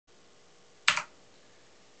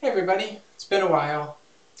everybody, it's been a while.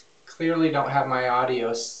 Clearly don't have my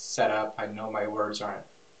audio set up. I know my words aren't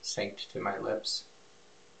synced to my lips.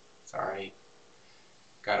 Sorry.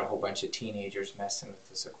 Got a whole bunch of teenagers messing with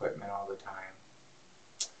this equipment all the time.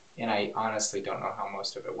 And I honestly don't know how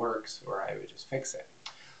most of it works, or I would just fix it.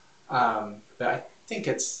 But I think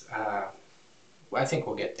I think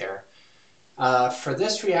we'll get there. For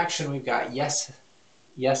this reaction, we've got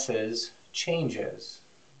Yes's Changes.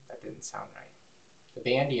 That didn't sound right. The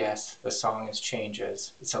band Yes, the song is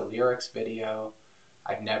Changes. It's a lyrics video.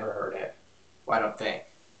 I've never heard it. Well, I don't think.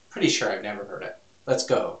 Pretty sure I've never heard it. Let's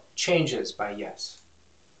go. Changes by Yes.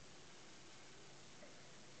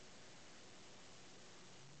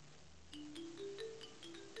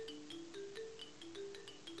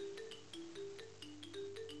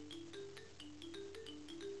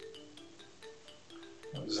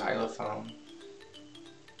 Xylophone.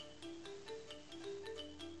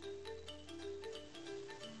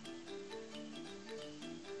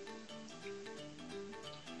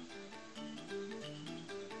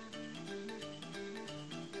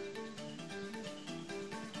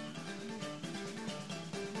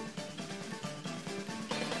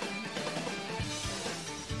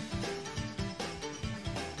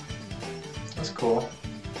 That's cool.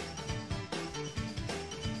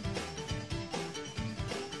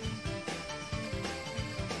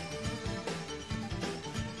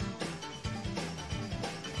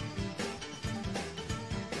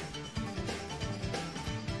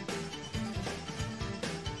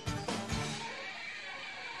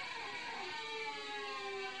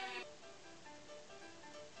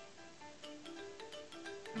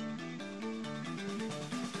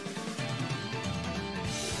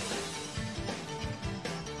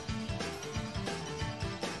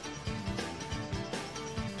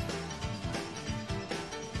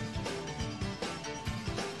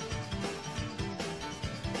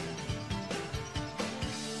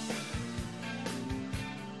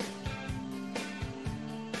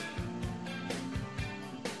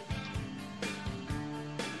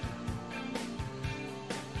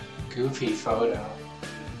 Goofy photo.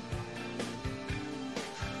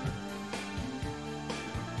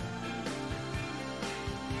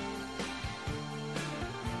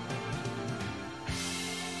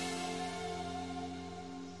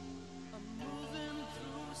 I'm moving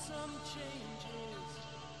through some changes.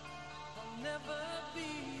 I'll never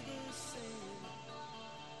be the same.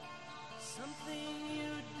 Something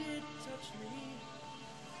you did touch me.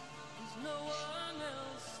 There's no one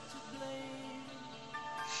else to blame.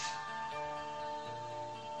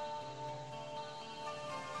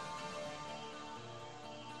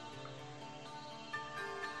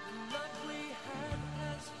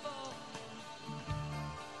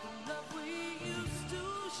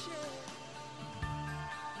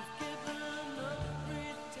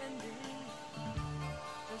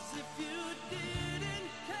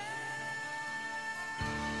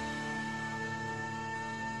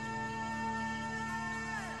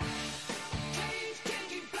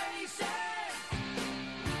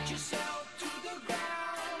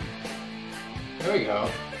 There we go.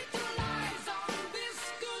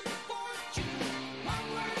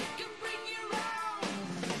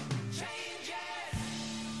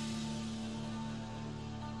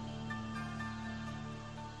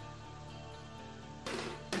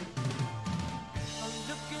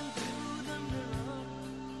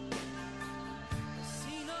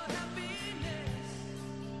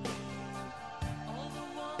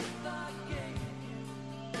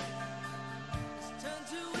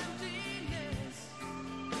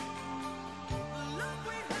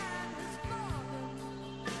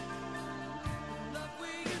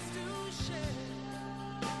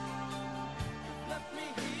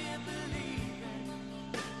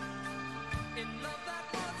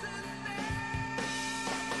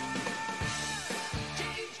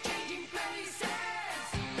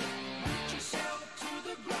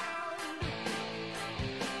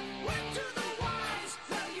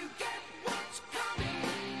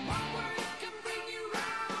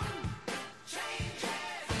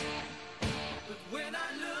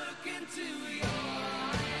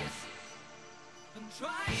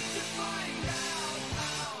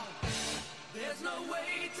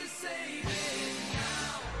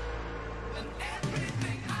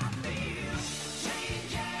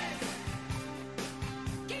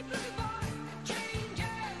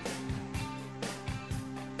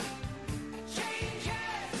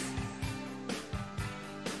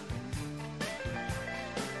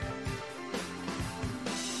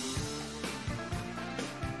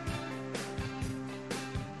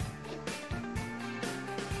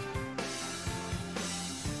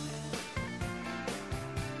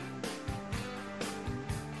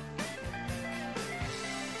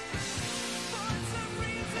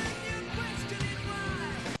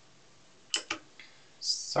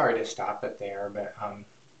 sorry to stop it there, but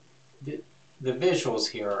the, the visuals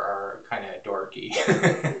here are kind of dorky.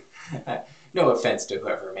 No offense to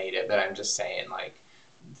whoever made it, but I'm just saying, like,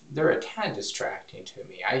 they're a tad distracting to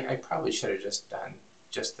me. I probably should have just done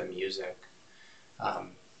just the music,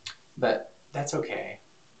 but that's okay.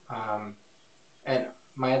 And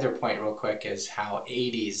my other point real quick is how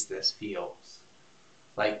 80s this feels.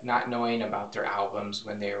 Like, not knowing about their albums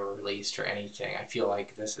when they were released or anything. I feel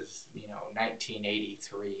like this is,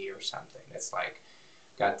 1983 or something. It's like,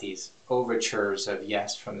 got these overtures of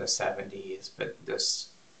Yes from the 70s, but this,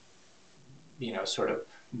 sort of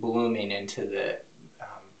blooming into the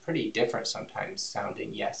pretty different sometimes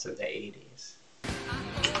sounding Yes of the 80s.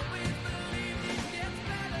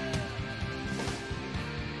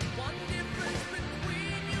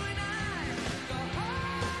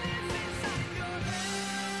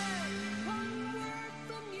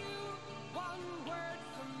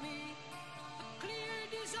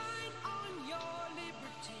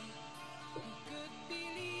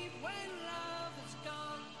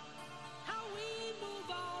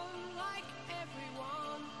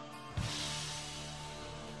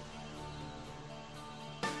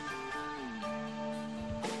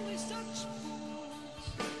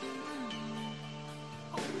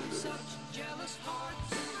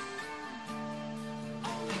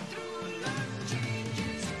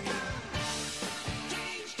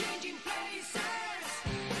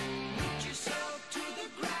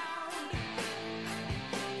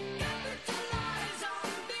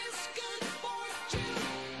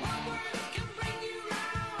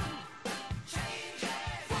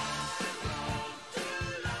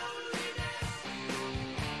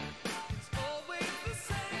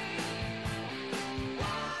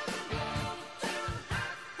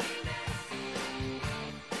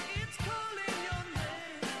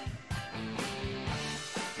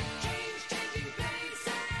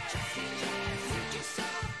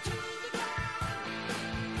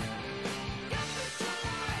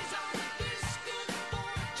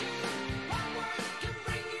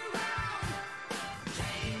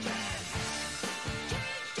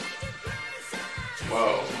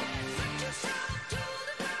 Whoa.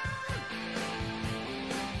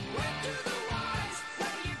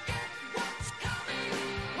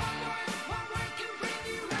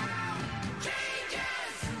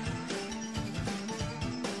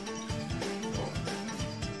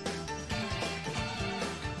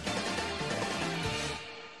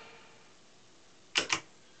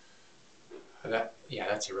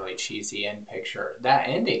 That's a really cheesy end picture. That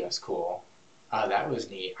ending was cool. That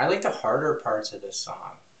was neat. I like the harder parts of this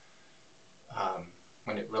song.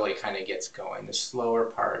 When it really kind of gets going. The slower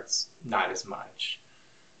parts, not as much.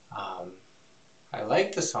 I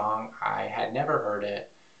like the song. I had never heard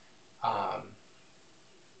it.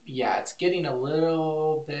 It's getting a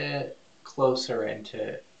little bit closer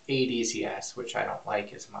into 80s Yes, which I don't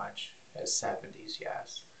like as much as 70s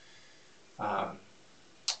Yes.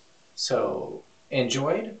 So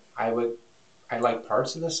enjoyed. I like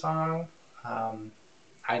parts of the song.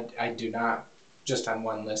 I do not, just on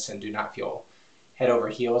one listen, do not feel head over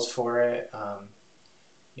heels for it.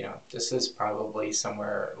 This is probably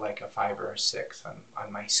somewhere like a 5 or a 6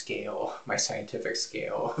 on my scale, my scientific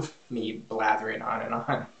scale of me blathering on and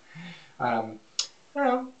on. I don't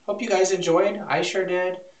know. Hope you guys enjoyed. I sure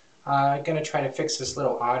did. I'm going to try to fix this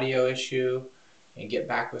little audio issue and get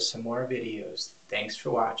back with some more videos. Thanks for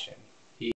watching.